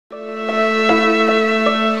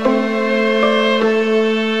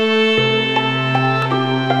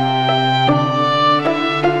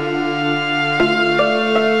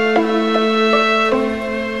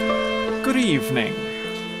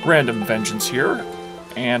RandomVengeance here,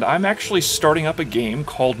 and I'm actually starting up a game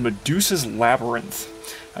called Medusa's Labyrinth.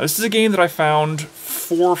 Now, this is a game that I found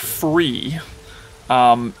for free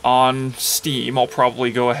on Steam. I'll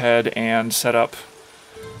probably go ahead and set up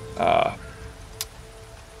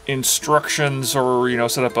instructions, or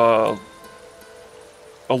set up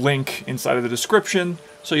a link inside of the description,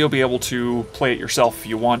 so you'll be able to play it yourself if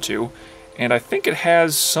you want to. And I think it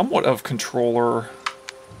has somewhat of controller.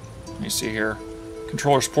 Let me see here.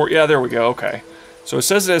 Controller support. Yeah, there we go. Okay. So it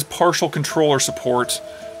says it has partial controller support,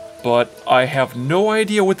 but I have no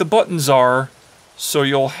idea what the buttons are, so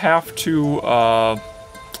you'll have to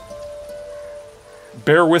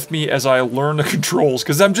bear with me as I learn the controls,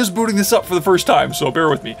 because I'm just booting this up for the first time, so bear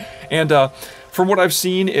with me. And from what I've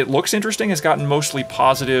seen, it looks interesting. It's gotten mostly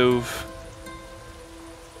positive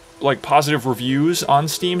reviews on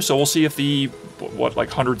Steam, so we'll see if the,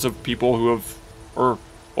 like hundreds of people who have, or,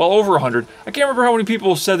 well, over 100. I can't remember how many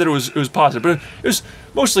people said that it was positive, but it was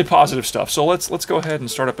mostly positive stuff. So let's go ahead and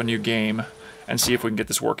start up a new game and see if we can get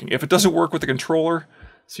this working. If it doesn't work with the controller,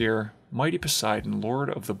 it's here. Mighty Poseidon, Lord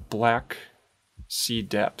of the Black Sea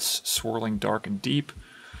Depths, swirling dark and deep,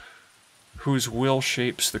 whose will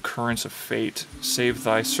shapes the currents of fate. Save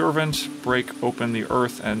thy servant, break open the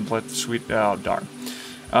earth, and let sweet... Oh, darn.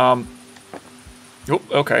 Oh,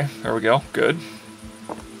 okay, there we go, good.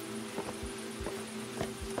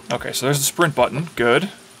 Okay, so there's the sprint button, good.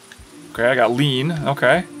 Okay, I got lean,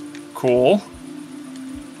 okay, cool.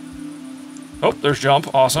 Oh, there's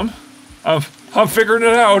jump, awesome. I'm figuring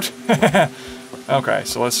it out. Okay,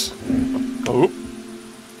 so let's go.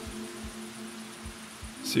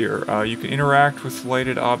 See here, you can interact with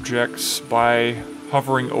lighted objects by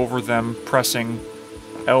hovering over them, pressing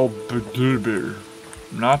L.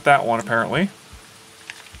 Not that one, apparently.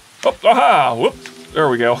 Oh, aha! Whoop! There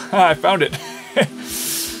we go. I found it.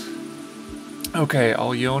 Okay,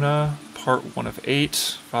 Alyona, part 1 of 8.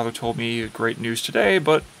 Father told me great news today,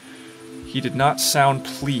 but he did not sound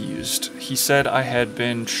pleased. He said I had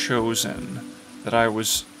been chosen, that I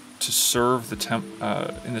was to serve the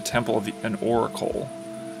in the temple of an oracle.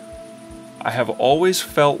 I have always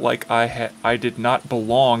felt like I did not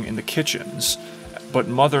belong in the kitchens, but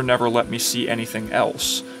Mother never let me see anything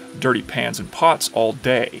else. Dirty pans and pots all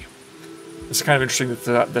day. It's kind of interesting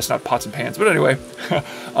that that's not pots and pans, but anyway.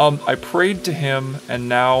 I prayed to him, and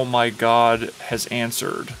now my God has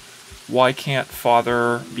answered. Why can't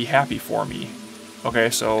Father be happy for me? Okay,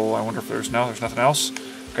 so I wonder if there's nothing else.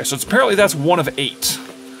 Okay, so apparently that's 1 of 8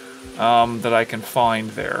 that I can find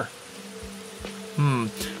there.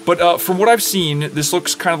 But from what I've seen, this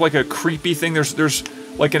looks kind of like a creepy thing. There's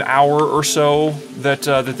like an hour or so that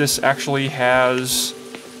this actually has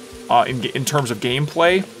in terms of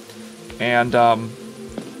gameplay. And,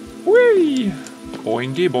 whee!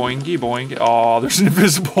 Boingy, boingy, boingy. Oh, there's an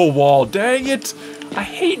invisible wall. Dang it! I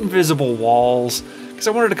hate invisible walls, because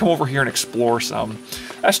I wanted to come over here and explore some.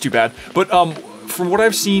 That's too bad. But, from what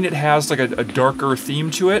I've seen, it has, like, a darker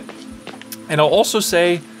theme to it. And I'll also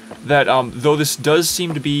say that, though this does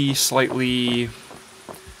seem to be slightly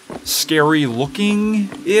scary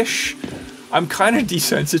looking-ish, I'm kind of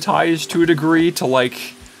desensitized to a degree to,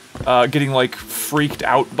 like, getting, like, freaked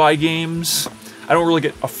out by games. I don't really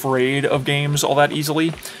get afraid of games all that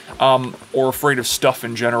easily, or afraid of stuff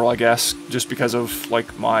in general, I guess, just because of,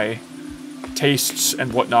 like, my tastes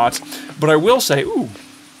and whatnot. But I will say, ooh,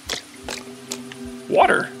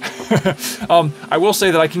 water. I will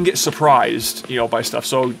say that I can get surprised, by stuff,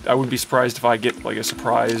 so I wouldn't be surprised if I get, like, a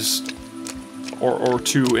surprise or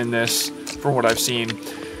two in this, from what I've seen.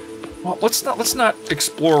 Well, let's not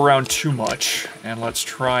explore around too much, and let's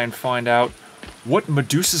try and find out what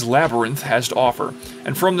Medusa's Labyrinth has to offer.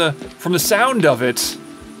 And from the sound of it,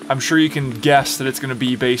 I'm sure you can guess that it's going to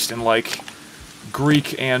be based in, like,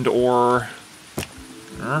 Greek and or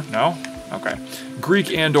no? Okay.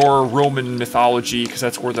 Greek and or Roman mythology, because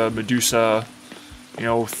that's where the Medusa,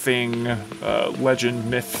 thing, legend,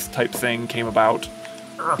 myth type thing came about.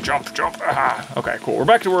 Jump, jump, aha. Okay, cool. We're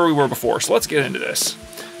back to where we were before, so let's get into this.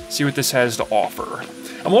 See what this has to offer.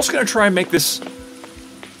 I'm also going to try and make this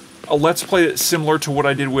a Let's Play that's similar to what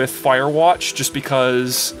I did with Firewatch, just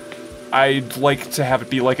because I'd like to have it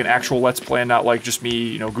be like an actual Let's Play and not like just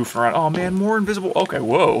me, goofing around. Oh man, more invisible. Okay,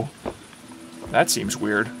 whoa. That seems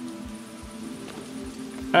weird.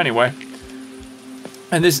 Anyway.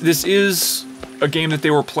 And this is a game that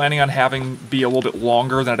they were planning on having be a little bit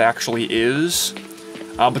longer than it actually is.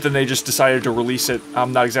 But then they just decided to release it.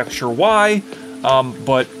 I'm not exactly sure why.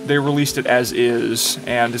 But they released it as is,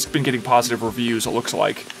 and it's been getting positive reviews, it looks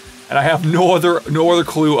like. And I have no other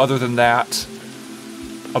clue other than that.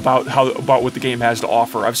 about what the game has to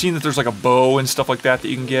offer. I've seen that there's like a bow and stuff like that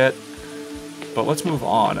you can get. But let's move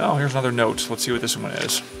on. Oh, here's another note. Let's see what this one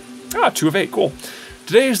is. Ah, 2 of 8. Cool.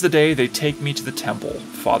 Today is the day they take me to the temple.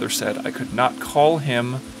 Father said I could not call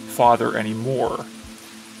him father anymore,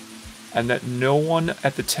 and that no one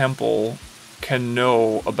at the temple can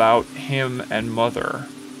know about him and mother.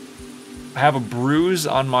 I have a bruise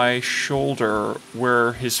on my shoulder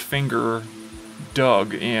where his finger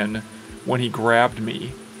dug in when he grabbed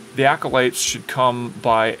me. The acolytes should come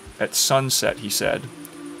by at sunset, he said,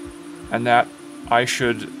 and that I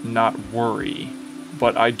should not worry.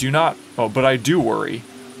 But I do worry.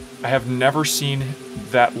 I have never seen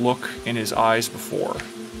that look in his eyes before.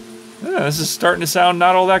 This is starting to sound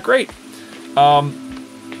not all that great.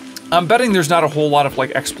 I'm betting there's not a whole lot of,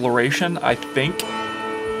 like, exploration, I think.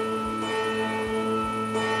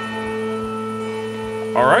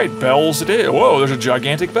 Alright, bells it is. Whoa, there's a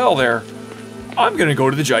gigantic bell there. I'm gonna go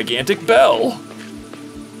to the gigantic bell.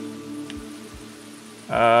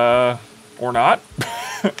 Or not.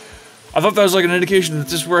 I thought that was like an indication that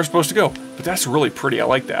this is where I'm supposed to go. But that's really pretty, I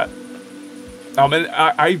like that. And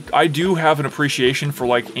I do have an appreciation for,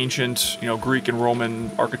 like, ancient, you know, Greek and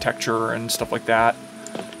Roman architecture and stuff like that.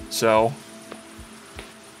 So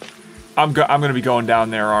I'm gonna be going down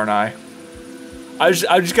there, aren't I? I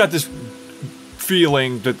just got this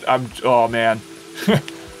feeling that oh man. Can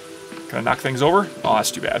I knock things over? Oh,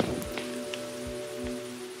 that's too bad.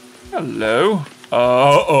 Hello.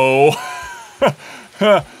 Uh-oh.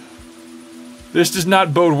 This does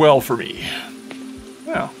not bode well for me.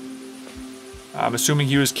 Well, I'm assuming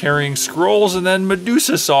he was carrying scrolls and then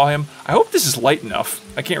Medusa saw him. I hope this is light enough.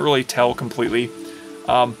 I can't really tell completely.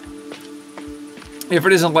 If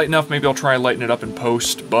it isn't light enough, maybe I'll try and lighten it up in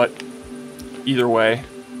post, but either way,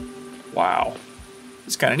 wow.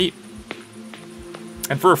 It's kind of neat.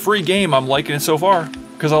 And for a free game, I'm liking it so far.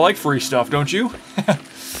 Because I like free stuff, don't you?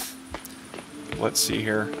 Let's see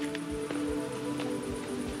here.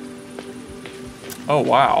 Oh,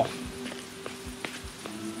 wow.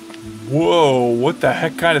 Whoa, what the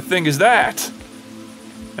heck kind of thing is that?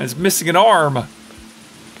 And it's missing an arm.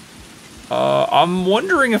 I'm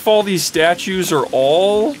wondering if all these statues are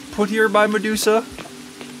all put here by Medusa.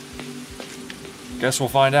 Guess we'll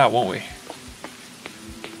find out, won't we?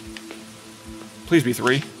 Please be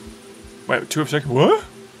 3. Wait, 2 of 6. What?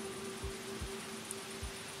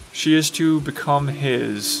 She is to become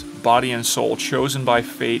his, body and soul, chosen by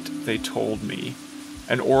fate, they told me.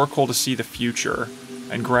 An oracle to see the future,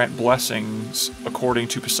 and grant blessings according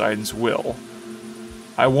to Poseidon's will.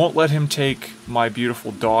 I won't let him take my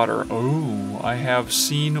beautiful daughter. Oh, I have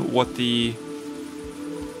seen what the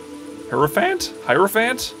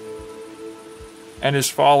Hierophant? And his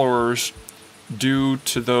followers do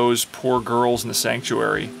to those poor girls in the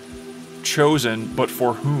sanctuary. Chosen, but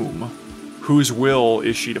for whom? Whose will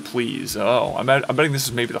is she to please? Oh, I'm betting this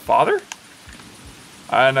is maybe the father?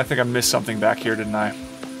 And I think I missed something back here, didn't I?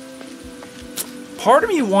 Part of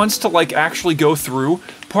me wants to, like, actually go through.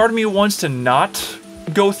 Part of me wants to not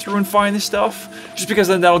go through and find this stuff. Just because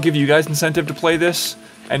then that'll give you guys incentive to play this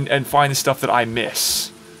and find the stuff that I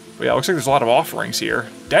miss. But yeah, it looks like there's a lot of offerings here.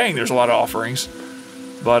 Dang, there's a lot of offerings.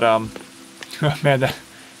 But, man,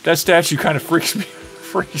 that statue kind of freaks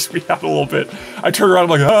me out a little bit. I turn around, I'm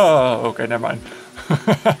like, oh, okay, never mind.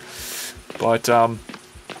 But,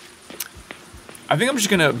 I think I'm just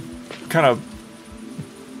gonna kind of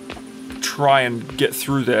try and get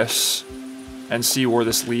through this and see where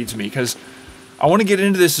this leads me, because I want to get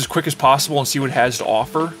into this as quick as possible and see what it has to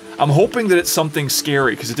offer. I'm hoping that it's something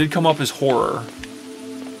scary, because it did come up as horror.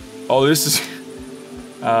 Oh, this is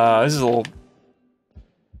a little...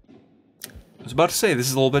 I was about to say, this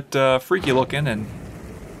is a little bit freaky looking, and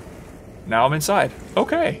now I'm inside.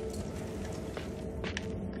 Okay.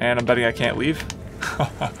 And I'm betting I can't leave.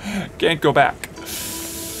 Can't go back.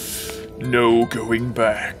 No going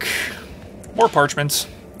back. More parchments.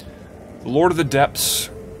 The Lord of the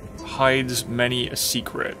Depths hides many a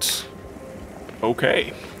secret.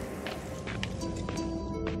 Okay.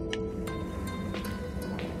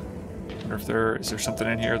 Wonder if is there something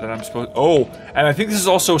in here that I'm supposed... Oh, and I think this is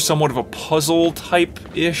also somewhat of a puzzle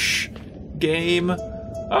type-ish game.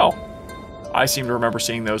 Oh. I seem to remember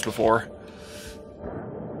seeing those before.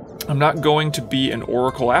 I'm not going to be an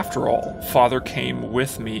oracle after all. Father came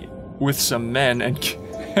with me, with some men, and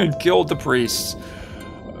killed the priests.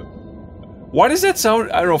 Why does that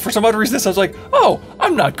sound... I don't know, for some odd reason that sounds like, oh,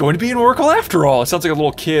 I'm not going to be an oracle after all. It sounds like a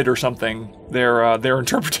little kid or something. Their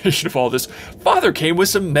interpretation of all this. Father came with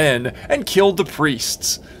some men and killed the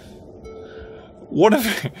priests. One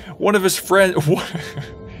of his friends...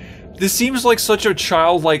 this seems like such a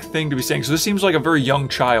childlike thing to be saying. So this seems like a very young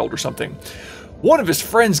child or something. One of his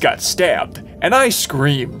friends got stabbed, and I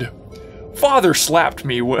screamed. Father slapped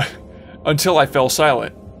me until I fell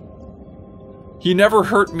silent. He never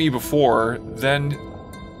hurt me before, then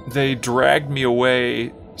they dragged me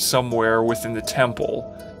away somewhere within the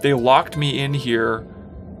temple. They locked me in here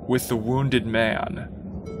with the wounded man.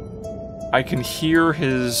 I can hear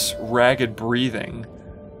his ragged breathing.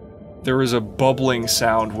 There is a bubbling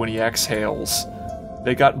sound when he exhales.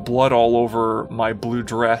 They got blood all over my blue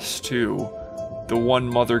dress, too. The one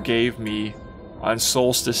Mother gave me on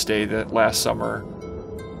Solstice Day that last summer.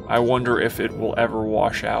 I wonder if it will ever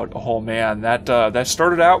wash out. Oh man, that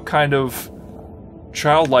started out kind of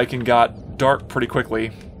childlike and got dark pretty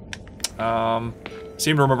quickly.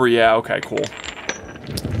 Seem to remember, yeah, okay, cool.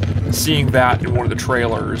 Seeing that in one of the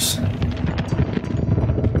trailers.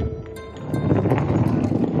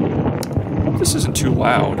 Hope this isn't too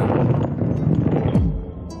loud.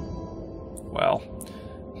 Well,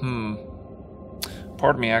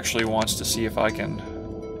 part of me actually wants to see if I can...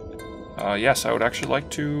 yes, I would actually like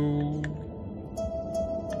to...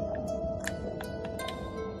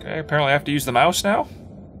 Okay, apparently I have to use the mouse now?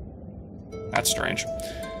 That's strange.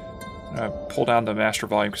 I'm gonna pull down the master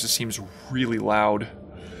volume because it seems really loud.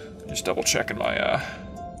 Just double checking my,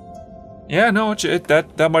 Yeah, no,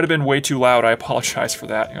 that might have been way too loud. I apologize for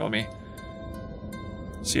that. Let me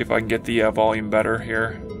see if I can get the volume better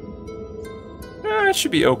here. It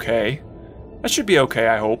should be okay. That should be okay,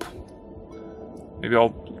 I hope. Maybe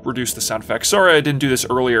I'll reduce the sound effects. Sorry I didn't do this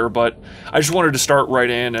earlier, but I just wanted to start right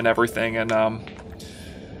in and everything and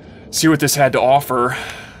see what this had to offer.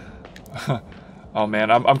 Oh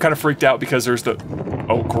man, I'm kind of freaked out because there's the...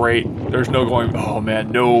 Oh great, there's no going... Oh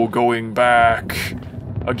man, no going back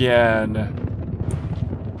again.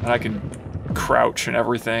 And I can crouch and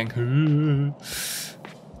everything.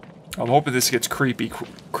 I'm hoping this gets creepy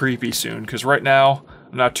soon, because right now,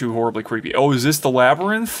 I'm not too horribly creepy. Oh, is this the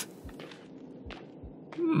Labyrinth?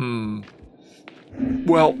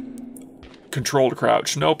 Well, control to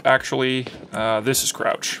crouch. Nope, actually, this is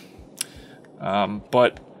crouch.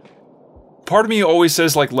 But part of me always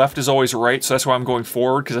says, like, left is always right, so that's why I'm going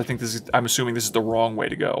forward, because I think this is, I'm assuming this is the wrong way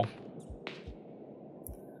to go.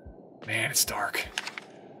 Man, it's dark.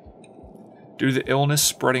 Due to the illness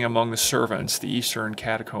spreading among the servants, the eastern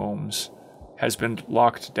catacombs has been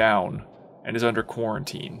locked down and is under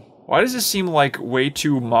quarantine. Why does this seem like way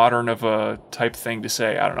too modern of a type thing to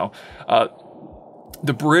say? I don't know.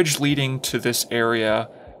 The bridge leading to this area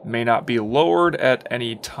may not be lowered at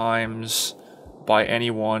any times by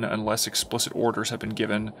anyone unless explicit orders have been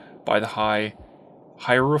given by the High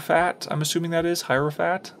Hierophant. I'm assuming that is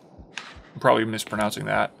Hierophant. I'm probably mispronouncing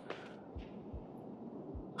that.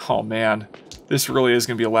 Oh man, this really is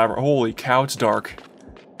gonna be elaborate. Holy cow, it's dark.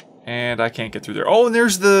 And I can't get through there. Oh, and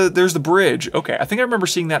there's the bridge. Okay, I think I remember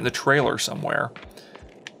seeing that in the trailer somewhere.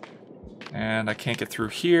 And I can't get through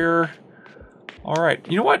here. All right,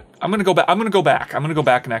 you know what? I'm gonna go back. I'm gonna go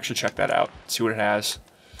back and actually check that out. See what it has.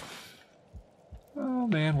 Oh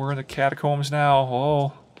man, we're in the catacombs now.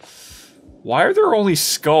 Oh, why are there only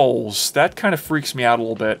skulls? That kind of freaks me out a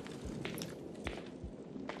little bit.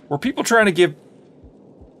 Were people trying to give?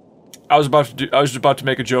 I was about to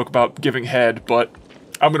make a joke about giving head, but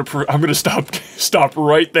I'm gonna stop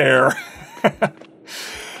right there.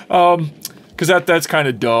 Because that's kind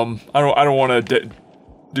of dumb. I don't want to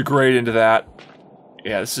degrade into that.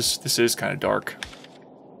 Yeah, this is kind of dark.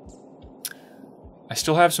 I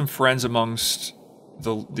still have some friends amongst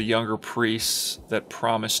the younger priests that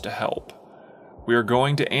promised to help. We are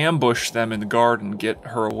going to ambush them in the garden, get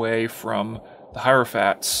her away from the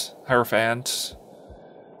Hierophant's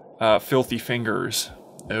filthy fingers.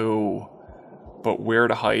 No, but where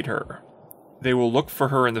to hide her? They will look for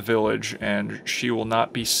her in the village, and she will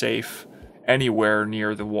not be safe anywhere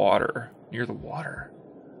near the water. Near the water?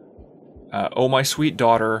 Oh, my sweet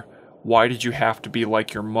daughter, why did you have to be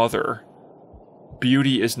like your mother?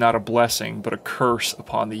 Beauty is not a blessing, but a curse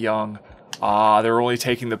upon the young. Ah, they're only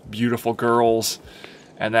taking the beautiful girls,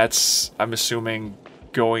 and that's, I'm assuming,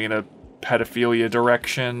 going in a pedophilia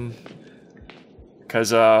direction.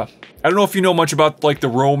 Because, I don't know if you know much about, like, the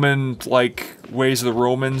Roman, like, ways of the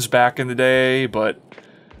Romans back in the day, but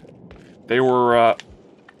they were,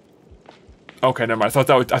 okay, never mind. I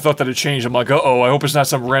thought that had changed. I'm like, uh-oh, I hope it's not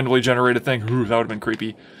some randomly generated thing. Ooh, that would have been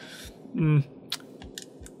creepy.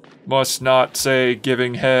 Must not say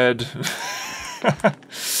giving head.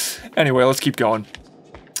 Anyway, let's keep going.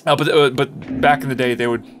 But back in the day, they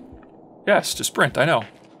would... Yes, to sprint, I know.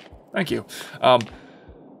 Thank you.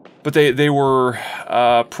 But they were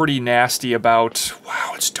pretty nasty about,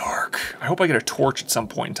 wow, it's dark. I hope I get a torch at some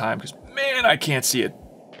point in time, because, man, I can't see a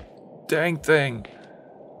dang thing.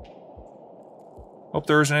 Hope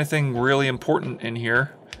there isn't anything really important in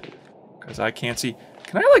here, because I can't see.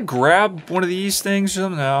 Can I, like, grab one of these things?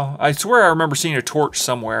 No. I swear I remember seeing a torch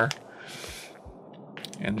somewhere.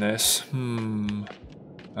 In this.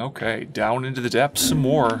 Okay, down into the depths some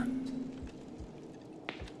more.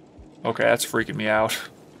 Okay, that's freaking me out.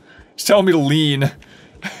 It's telling me to lean.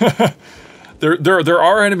 There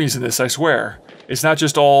are enemies in this, I swear. It's not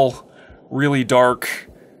just all really dark.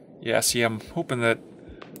 Yeah, see, I'm hoping that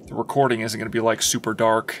the recording isn't going to be, like, super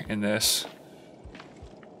dark in this.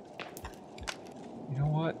 You know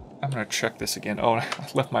what? I'm going to check this again. Oh, I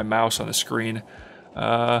left my mouse on the screen.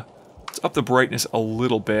 Let's up the brightness a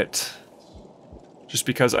little bit. Just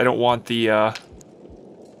because I don't want the,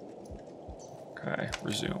 Okay,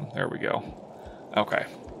 resume. There we go. Okay.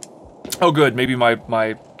 Oh, good. Maybe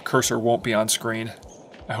my cursor won't be on screen.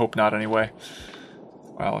 I hope not, anyway.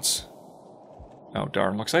 Well, it's... Oh,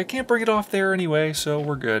 darn. Looks like I can't bring it off there anyway, so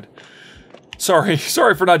we're good. Sorry.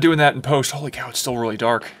 Sorry for not doing that in post. Holy cow, it's still really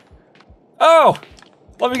dark. Oh!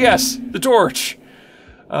 Let me guess. The torch.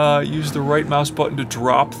 Use the right mouse button to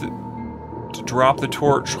drop the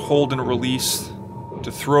torch. Hold and release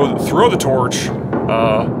to throw the torch.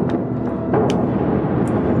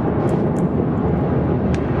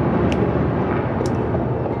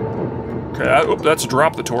 Okay, that's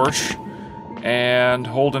drop the torch. And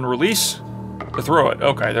hold and release to throw it.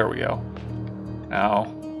 Okay, there we go.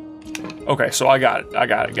 Now. Okay, so I got it. I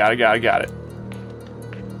got it.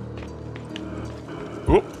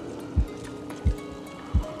 Oop.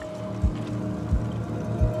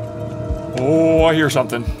 Oh, I hear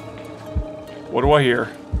something. What do I hear?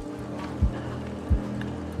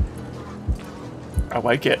 I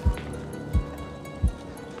like it.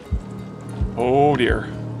 Oh dear.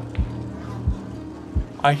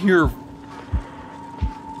 I hear...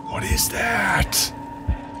 What is that?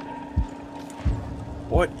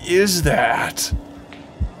 What is that?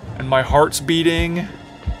 And my heart's beating.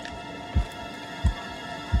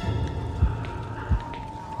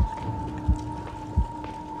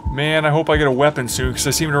 Man, I hope I get a weapon soon, because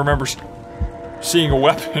I seem to remember seeing a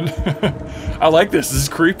weapon. I like this. This is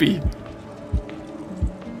creepy.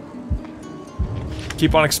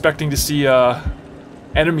 Keep on expecting to see,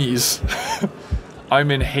 enemies.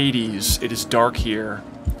 I'm in Hades. It is dark here.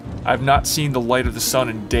 I've not seen the light of the sun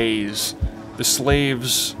in days. The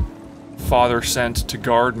slaves Father sent to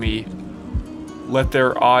guard me let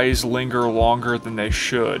their eyes linger longer than they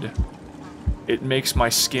should. It makes my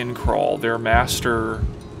skin crawl. Their master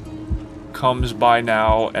comes by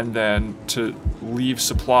now and then to leave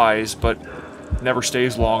supplies, but never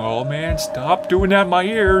stays long. Oh man, stop doing that in my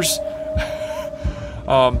ears.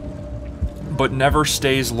 But never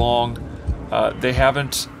stays long. They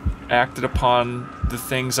haven't acted upon the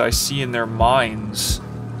things I see in their minds,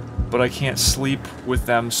 but I can't sleep with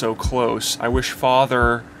them so close. I wish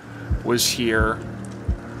Father was here.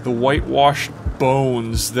 The whitewashed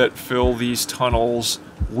bones that fill these tunnels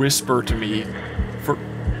whisper to me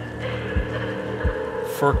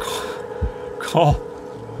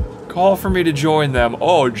call for me to join them.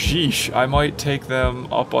 Oh, geesh, I might take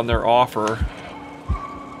them up on their offer.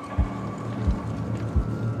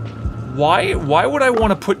 Why would I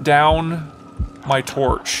want to put down my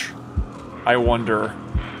torch? I wonder.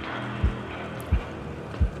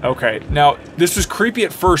 Okay, now, this was creepy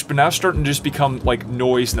at first, but now it's starting to just become, like,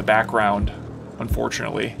 noise in the background,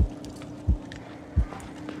 unfortunately.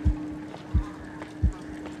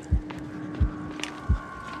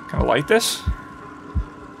 Can I light this?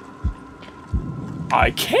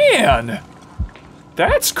 I can!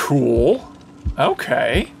 That's cool.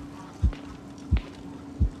 Okay.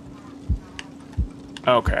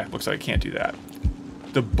 Okay, looks like I can't do that.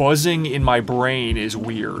 The buzzing in my brain is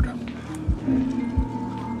weird.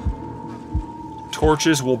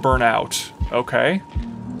 Torches will burn out. Okay.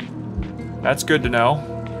 That's good to know.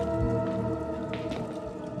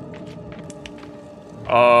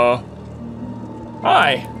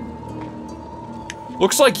 Hi.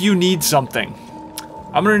 Looks like you need something.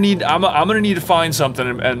 I'm gonna need to find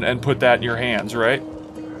something and put that in your hands, right?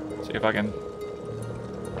 See if I can.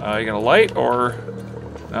 You gonna light or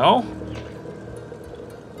no?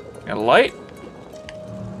 Got a light?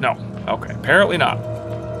 No. Okay. Apparently not.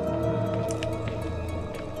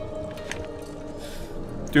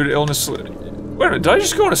 Due to illness. Wait a minute. Did I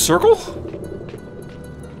just go in a circle?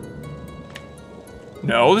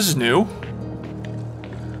 No, this is new.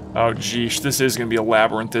 Oh, geesh. This is gonna be a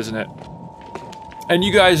labyrinth, isn't it? And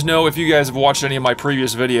you guys know, if you guys have watched any of my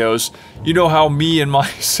previous videos, you know how me and my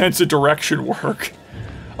sense of direction work.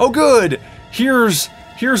 Oh good! Here's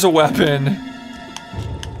a weapon.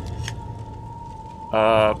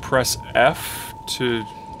 Press F to...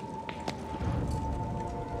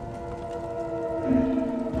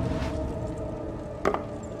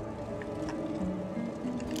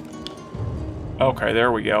 Okay,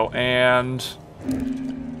 there we go, and...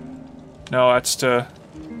 No, that's to...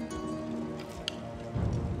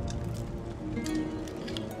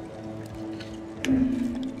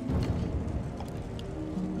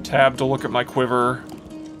 Tab to look at my quiver.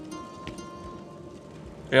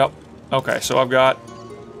 Yep. Okay, so I've got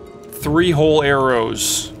 3 whole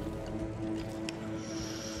arrows.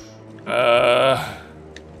 Okay,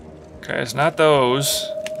 it's not those.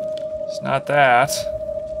 It's not that.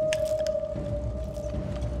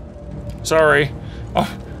 Sorry.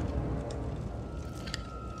 Oh.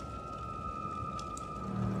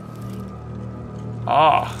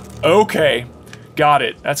 Ah, okay. Got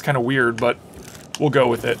it. That's kind of weird, but we'll go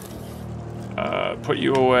with it. Put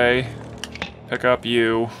you away. Pick up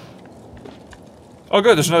you. Oh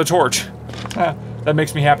good, there's another torch. That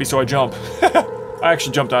makes me happy, so I jump. I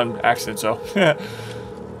actually jumped on accident, so.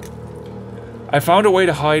 I found a way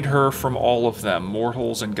to hide her from all of them,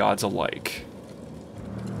 mortals and gods alike.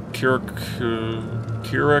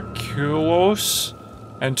 Kirakulos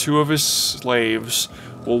and 2 of his slaves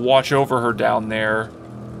will watch over her down there.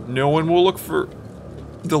 No one will look for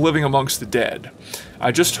the living amongst the dead.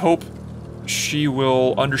 I just hope she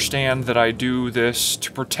will understand that I do this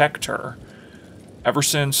to protect her. Ever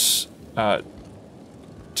since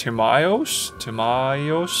Timaeus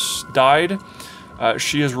died,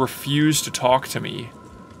 she has refused to talk to me.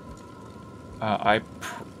 I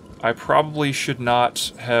probably should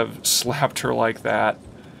not have slapped her like that,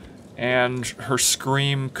 and her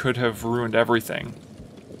scream could have ruined everything.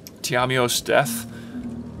 Timaeus' death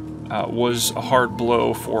was a hard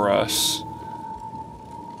blow for us.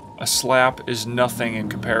 A slap is nothing in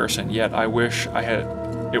comparison, yet I wish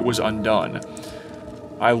it was undone.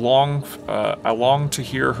 I long to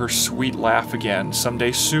hear her sweet laugh again.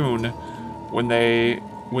 Someday soon, when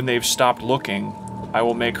they've stopped looking, I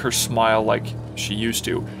will make her smile like she used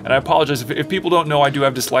to. And I apologize if people don't know, I do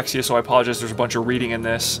have dyslexia, so I apologize. There's a bunch of reading in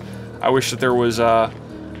this. I wish that there was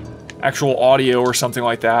actual audio or something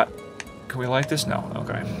like that. Can we light this? No.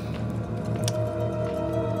 Okay.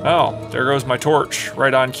 Oh, there goes my torch,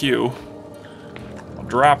 right on cue. I'll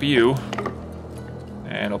drop you,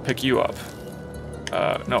 and I'll pick you up.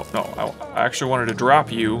 No, I actually wanted to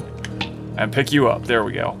drop you and pick you up. There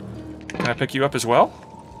we go. Can I pick you up as well?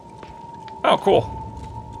 Oh, cool.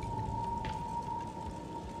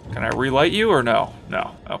 Can I relight you or no?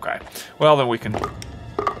 No, okay. Well, then we can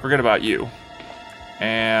forget about you.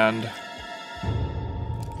 And...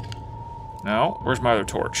 No, where's my other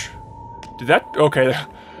torch? Did that... Okay,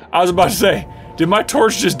 I was about to say, did my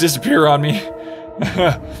torch just disappear on me?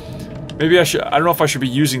 Maybe I should... I don't know if I should be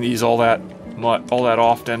using these all that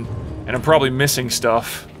often. And I'm probably missing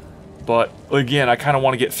stuff. But, again, I kind of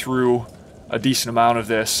want to get through a decent amount of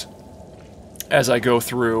this as I go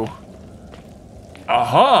through.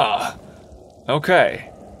 Aha!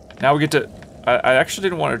 Okay. Now we get to... I actually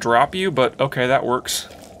didn't want to drop you, but okay, that works.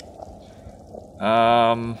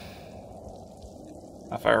 If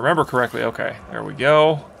I remember correctly, okay, there we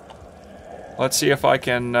go. Let's see if I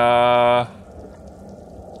can,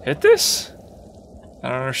 hit this? I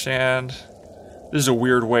don't understand. This is a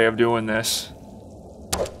weird way of doing this.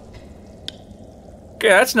 Okay,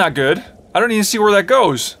 that's not good. I don't even see where that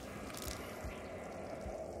goes.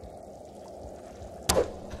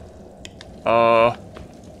 Well,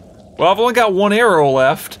 I've only got 1 arrow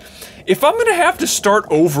left. If I'm gonna have to start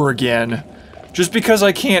over again, just because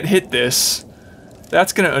I can't hit this,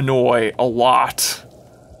 that's gonna annoy a lot.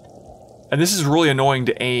 And this is really annoying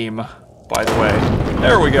to aim, by the way.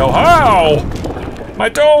 There we go. Ow! My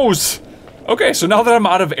toes! Okay, so now that I'm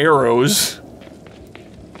out of arrows,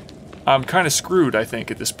 I'm kind of screwed, I think,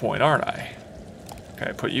 at this point, aren't I?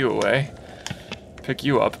 Okay, put you away. Pick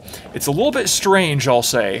you up. It's a little bit strange, I'll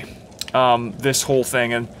say, this whole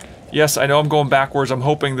thing, and yes, I know I'm going backwards. I'm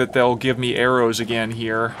hoping that they'll give me arrows again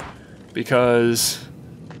here, because,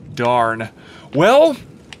 darn. Well,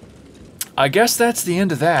 I guess that's the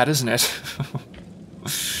end of that, isn't it?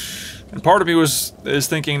 And part of me is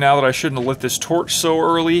thinking now that I shouldn't have lit this torch so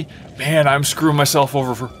early. Man, I'm screwing myself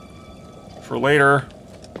over for later.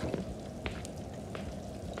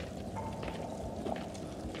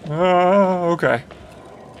 Okay.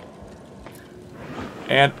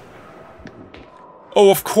 And... oh,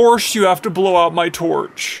 of course you have to blow out my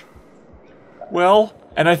torch. Well,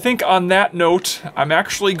 And I think on that note, I'm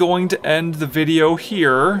actually going to end the video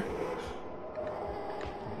here.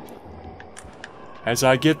 As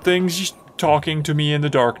I get things talking to me in the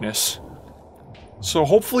darkness. So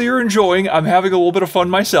hopefully you're enjoying. I'm having a little bit of fun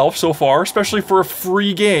myself so far, especially for a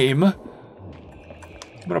free game.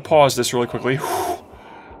 I'm gonna pause this really quickly.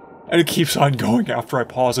 And it keeps on going after I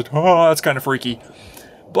pause it. Oh, that's kind of freaky.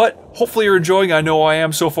 But hopefully you're enjoying. I know I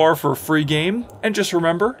am so far for a free game. And just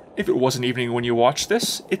remember, if it wasn't evening when you watch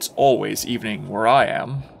this, it's always evening where I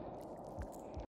am.